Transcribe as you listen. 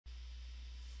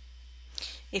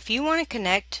If you want to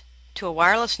connect to a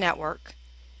wireless network,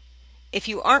 if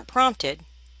you aren't prompted,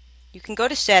 you can go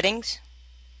to Settings,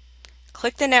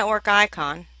 click the network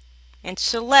icon, and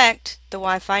select the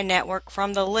Wi-Fi network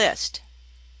from the list.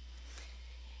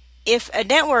 If a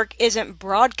network isn't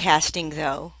broadcasting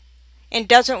though, and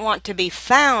doesn't want to be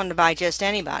found by just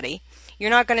anybody, you're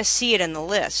not going to see it in the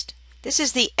list. This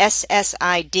is the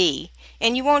SSID,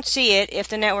 and you won't see it if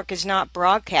the network is not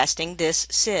broadcasting this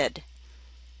SID.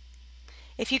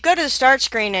 If you go to the start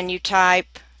screen and you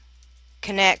type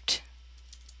connect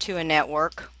to a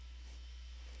network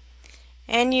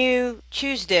and you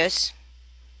choose this,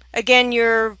 again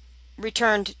you're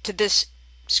returned to this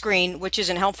screen, which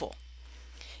isn't helpful.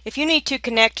 If you need to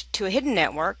connect to a hidden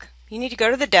network, you need to go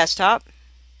to the desktop.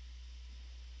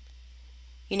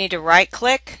 You need to right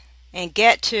click and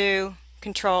get to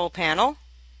Control Panel.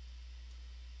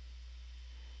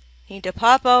 You need to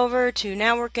pop over to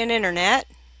Network and Internet.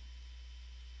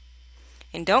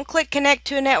 And don't click connect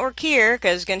to a network here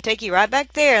because it's going to take you right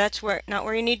back there. That's not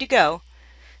where you need to go.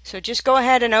 So just go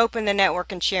ahead and open the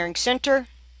Network and Sharing Center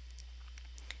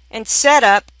and set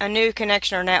up a new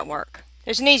connection or network.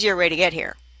 There's an easier way to get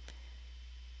here.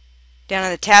 Down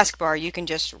in the taskbar you can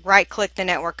just right click the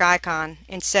network icon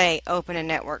and say open a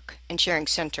network and sharing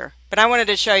center. But I wanted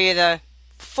to show you the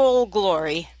full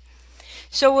glory.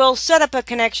 So we'll set up a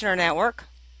connection or network.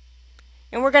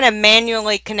 And we're going to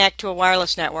manually connect to a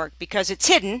wireless network because it's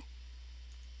hidden.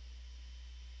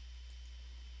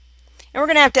 And we're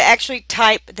going to have to actually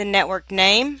type the network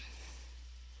name.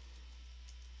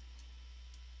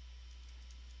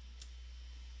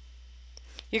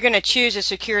 You're going to choose a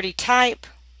security type.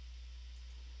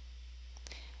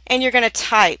 And you're going to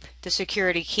type the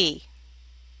security key.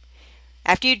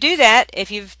 After you do that,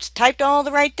 if you've typed all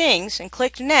the right things and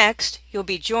clicked next, you'll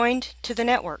be joined to the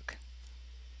network.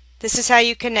 This is how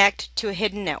you connect to a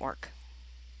hidden network.